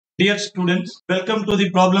Dear students, welcome to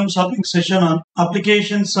the problem solving session on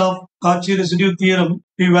applications of Cauchy residue theorem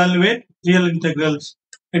to evaluate real integrals.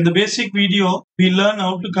 In the basic video, we learn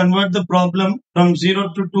how to convert the problem from 0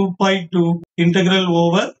 to 2 pi to integral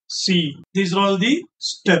over c. These are all the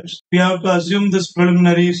steps. We have to assume this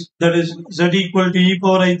preliminaries, that is z equal to e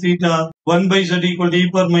power I theta, 1 by z equal to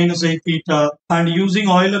e power minus I theta, and using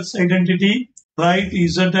Euler's identity, write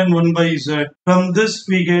z and 1 by z. From this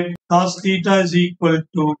we get cos theta is equal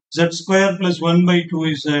to z square plus 1 by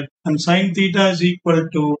 2z, and sin theta is equal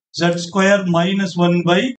to z square minus 1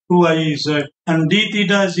 by 2iz, and d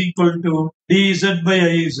theta is equal to dz by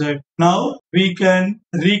iz. Now we can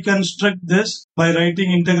reconstruct this by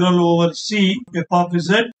writing integral over c f of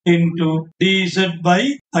z into dz by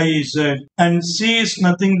iz, and c is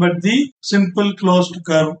nothing but the simple closed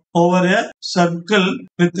curve over a circle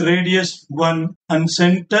with radius 1 and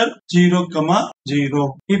center 0,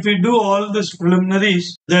 0. If we do all these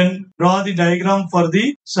preliminaries, then draw the diagram for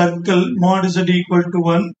the circle mod z equal to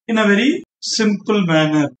 1 in a very simple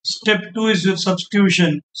manner. Step 2 is your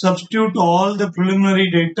substitution. Substitute all the preliminary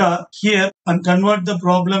data here and convert the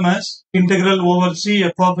problem as integral over c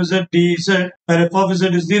f of z dz, where f of z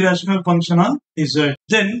is the rational function on z.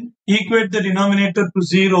 Then equate the denominator to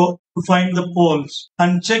 0 to find the poles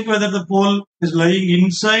and check whether the pole is lying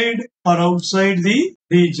inside or outside the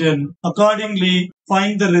region. Accordingly,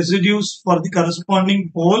 find the residues for the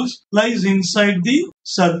corresponding poles lies inside the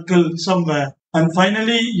circle somewhere. And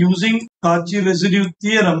finally, using Cauchy residue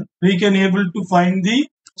theorem, we can able to find the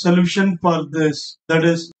solution for this. That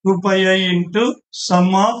is 2 pi I into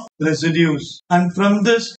sum of residues. And from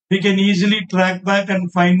this, we can easily track back and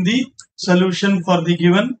find the solution for the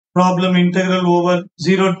given problem integral over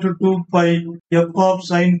 0 to 2 pi f of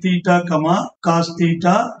sin theta, cos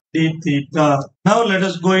theta, d theta. Now let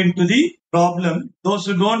us go into the problem. Those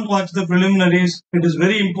who don't watch the preliminaries, it is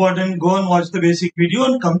very important. Go and watch the basic video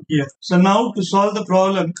and come here. So now to solve the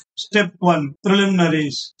problem, step 1,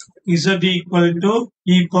 preliminaries. Z equal to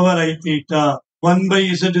e power I theta. 1 by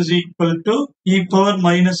z is equal to e power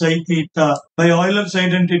minus I theta. By Euler's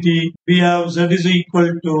identity, we have z is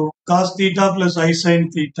equal to cos theta plus I sin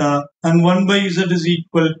theta, and 1 by z is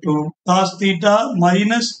equal to cos theta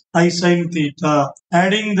minus I sin theta.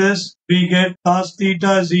 Adding this, we get cos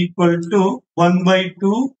theta is equal to 1 by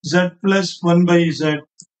 2 z plus 1 by z.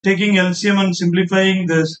 Taking LCM and simplifying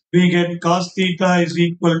this, we get cos theta is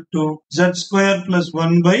equal to z square plus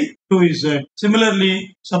 1 by 2z.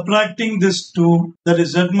 Similarly, subtracting this 2, that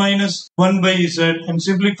is z minus 1 by z, and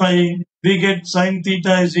simplifying, we get sin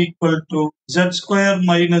theta is equal to z square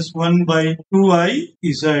minus 1 by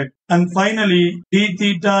 2iz. And finally, d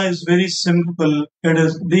theta is very simple. It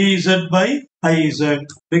is dz by iz,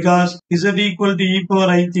 because z equal to e power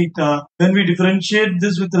I theta. When we differentiate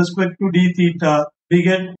this with respect to d theta, we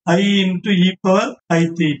get I into e power I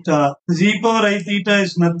theta. This e power I theta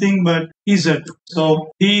is nothing but z.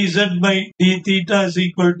 So dz by d theta is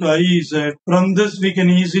equal to iz. From this we can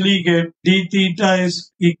easily get d theta is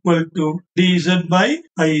equal to dz by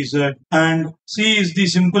iz. And c is the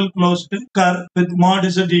simple closed curve with mod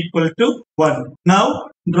z equal to 1. Now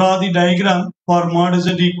draw the diagram for mod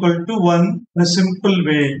z equal to 1 in a simple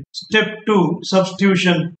way. Step 2,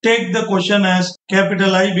 substitution. Take the question as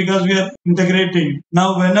capital I because we are integrating.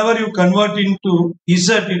 Now whenever you convert into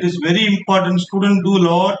z, it is very important. Students do a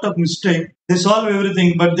lot of mistake. They solve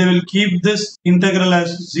everything, but they will keep this integral as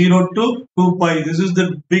 0 to 2 pi. This is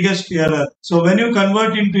the biggest error. So when you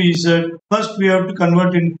convert into z, first we have to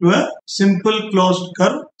convert into a simple closed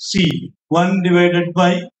curve C. 1 divided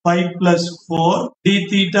by pi plus 4. D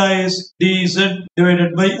theta is dz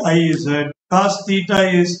divided by iz. Cos theta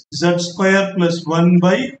is z square plus 1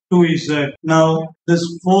 by 2z. Now this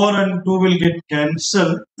 4 and 2 will get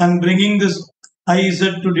cancelled, and bringing this iz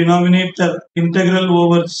to denominator, integral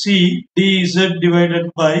over c dz divided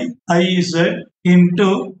by iz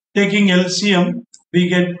into, taking LCM, we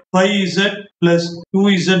get pi z plus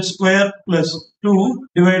 2z square plus 2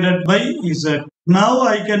 divided by z. Now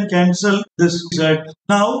I can cancel this z.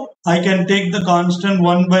 Now I can take the constant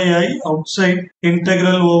 1 by I outside,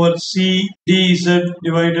 integral over c dz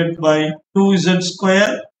divided by 2z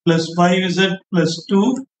square plus 5z plus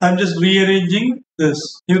 2. I'm just rearranging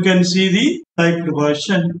this. You can see the typed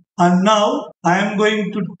version. And now I am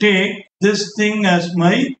going to take this thing as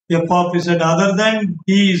my f of z. Other than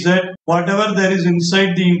dz, whatever there is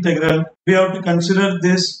inside the integral, we have to consider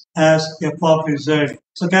this as f of z.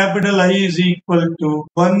 So capital I is equal to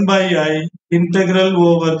 1 by I integral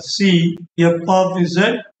over C f of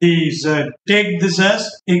z dz. Take this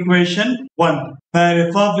as equation 1, where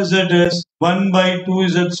f of z is 1 by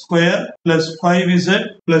 2z square plus 5z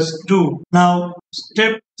plus 2. Now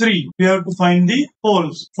step 3, we have to find the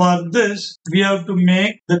poles. For this, we have to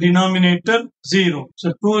make the denominator 0.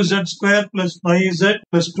 So 2z square plus 5z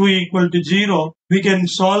plus 2 equal to 0. We can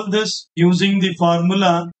solve this using the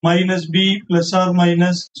formula minus b plus or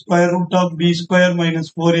minus square root of b square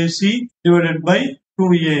minus 4ac divided by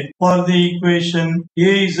 2a for the equation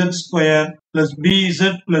az square plus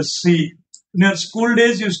bz plus c. In your school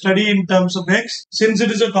days, you study in terms of x. Since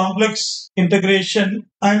it is a complex integration,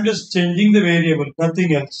 I am just changing the variable,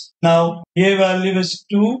 nothing else. Now, a value is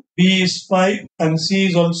 2, b is 5, and c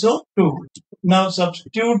is also 2. Now,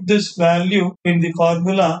 substitute this value in the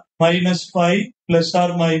formula minus 5 plus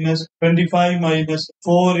or minus 25 minus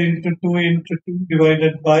 4 into 2 into 2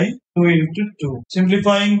 divided by 2 into 2.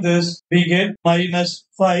 Simplifying this, we get minus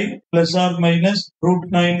 5 plus or minus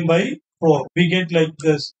root 9 by 4. We get like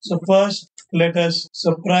this. So first, let us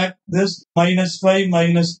subtract this minus 5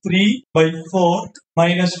 minus 3 by 4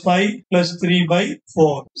 minus 5 plus 3 by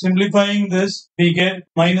 4. Simplifying this, we get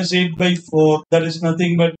minus 8 by 4. That is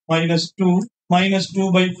nothing but minus 2. Minus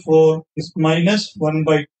 2 by 4 is minus 1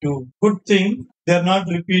 by 2. Good thing they are not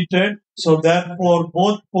repeated. So therefore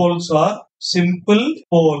both poles are simple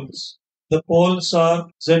poles. The poles are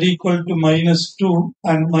z equal to minus 2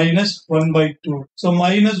 and minus 1 by 2. So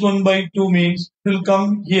minus 1 by 2 means it will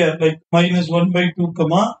come here like minus 1 by 2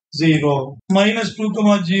 comma 0. Minus 2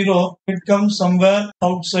 comma 0, it comes somewhere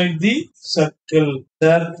outside the circle.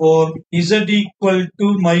 Therefore z equal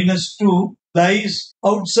to minus 2 lies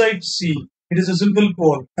outside C. It is a simple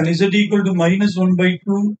pole, and z equal to minus 1 by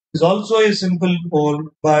 2 is also a simple pole,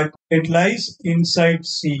 but it lies inside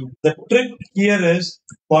C. The trick here is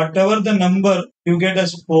whatever the number you get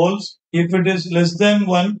as poles, if it is less than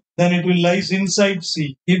 1, then it will lie inside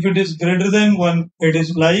C. If it is greater than 1, it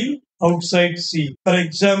is lying outside C. For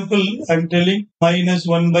example, I am telling minus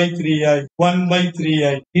 1 by 3i, 1 by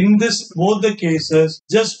 3i. In this both the cases,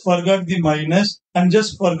 just forget the minus and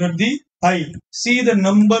just forget the I. See the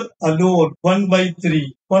number alone, 1 by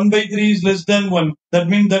 3. 1 by 3 is less than 1. That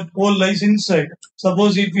means that pole lies inside.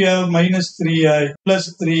 Suppose if we have minus 3i,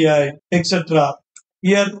 plus 3i, etc.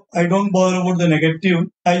 Here, I don't bother about the negative.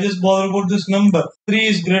 I just bother about this number. 3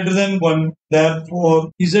 is greater than 1.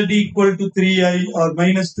 Therefore, z equal to 3i or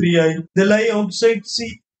minus 3i. They lie outside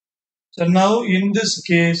C. So now in this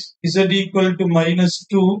case, z equal to minus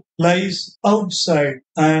 2 lies outside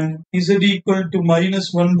and z equal to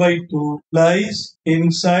minus 1 by 2 lies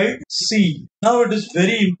inside C. Now it is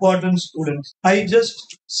very important, students. I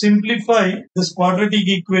just simplify this quadratic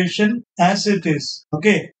equation as it is.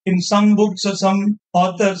 Okay. In some books or some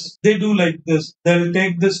authors, they do like this. They'll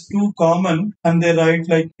take this 2 common and they write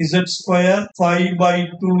like z square 5 by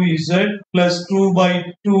 2z plus 2 by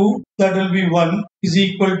 2, that will be 1, is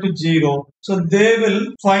equal to 0. So they will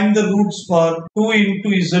find the roots for 2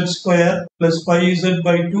 into z square plus 5z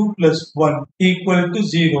by 2 plus 1 equal to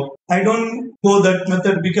 0. I don't go that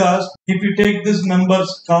method because if you take these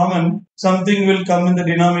numbers common, something will come in the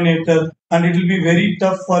denominator and it will be very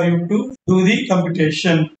tough for you to do the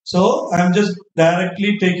computation. So I am just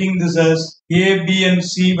directly taking this as A, B and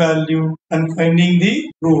C value and finding the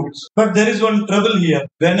roots. But there is one trouble here.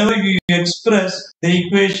 Whenever you express the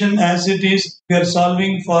equation as it is, we are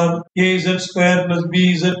solving for az square plus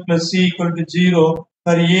bz plus c equal to 0,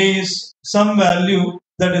 where a is some value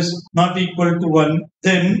that is not equal to 1.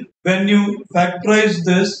 Then when you factorize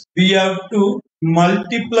this, we have to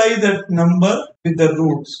multiply that number with the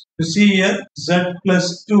roots. You see here z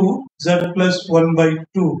plus 2, z plus 1 by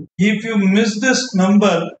 2. If you miss this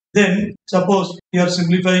number, then suppose you are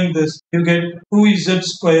simplifying this, you get 2z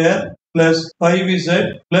square plus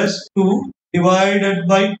 5z plus 2 divided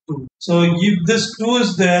by 2. So if this 2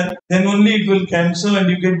 is there, then only it will cancel and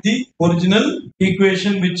you get the original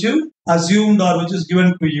equation which you assumed or which is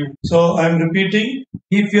given to you. So I am repeating,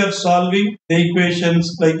 if you are solving the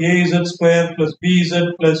equations like az square plus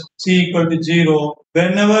bz plus c equal to 0,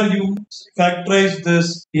 whenever you factorize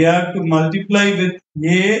this, you have to multiply with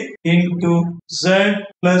a into z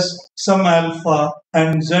plus some alpha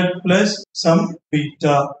and z plus some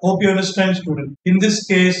beta. Hope you understand, student. In this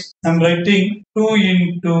case, I am writing 2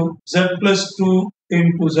 into z plus 2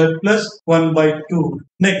 into z plus 1 by 2.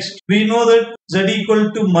 Next, we know that z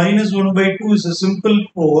equal to minus 1 by 2 is a simple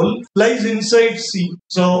pole, lies inside C.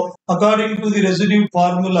 So, according to the residue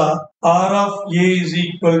formula, R of A is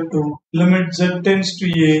equal to limit z tends to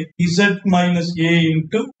A, z minus A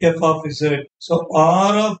into f of z. So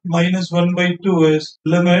R of minus 1 by 2 is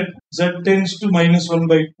limit z tends to minus 1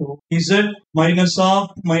 by 2, z minus of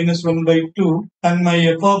minus 1 by 2, and my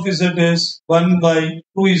f of z is 1 by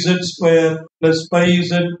 2z square plus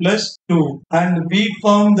 5z plus 2. And we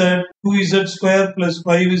found that 2z square plus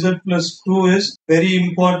 5z plus 2 is very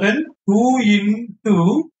important. 2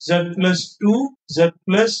 into z plus 2, z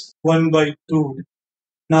plus 1 by 2.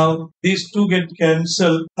 Now these two get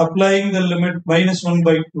cancelled. Applying the limit minus 1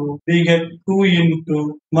 by 2, we get 2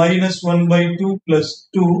 into minus 1 by 2 plus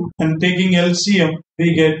 2, and taking LCM,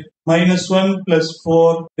 we get minus 1 plus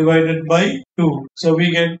 4 divided by 2. So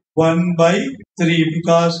we get 1 by 3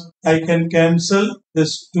 because I can cancel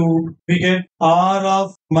this 2. We get R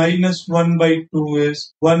of minus 1 by 2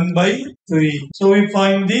 is 1 by 3. So we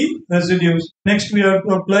find the residues. Next we have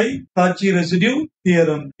to apply Cauchy residue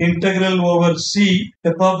theorem. Integral over C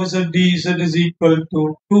f of z dz is equal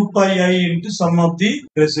to 2 pi I into sum of the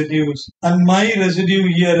residues. And my residue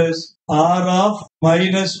here is R of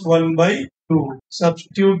minus 1 by 2.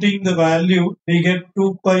 Substituting the value, we get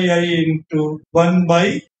 2 pi I into 1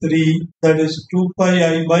 by 3, that is 2 pi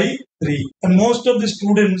I by 3. And most of the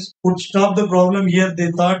students would stop the problem here. They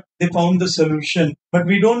thought they found the solution. But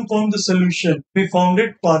we don't found the solution. We found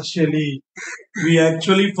it partially. We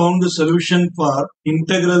actually found the solution for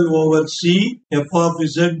integral over C f of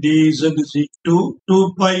z dz is equal to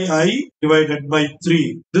 2 pi I divided by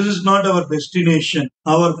 3. This is not our destination.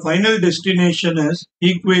 Our final destination is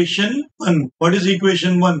equation 1. What is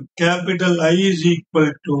equation 1? Capital I is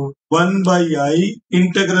equal to 1 by I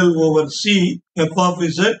integral over C f of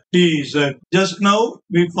z dz. Just now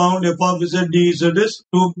we found f of z dz is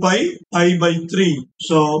 2 pi I by 3.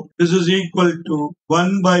 So this is equal to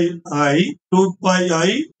 1 by I, 2 pi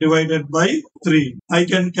I divided by 3. I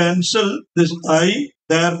can cancel this I.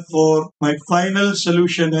 Therefore, my final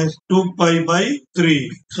solution is 2 pi by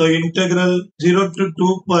 3. So integral 0 to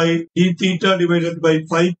 2 pi d theta divided by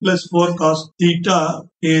 5 plus 4 cos theta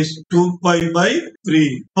is 2 pi by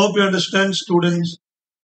 3. Hope you understand, students.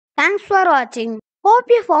 Thanks for watching. Hope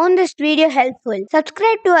you found this video helpful.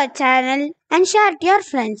 Subscribe to our channel and share it to your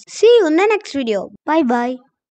friends. See you in the next video. Bye bye.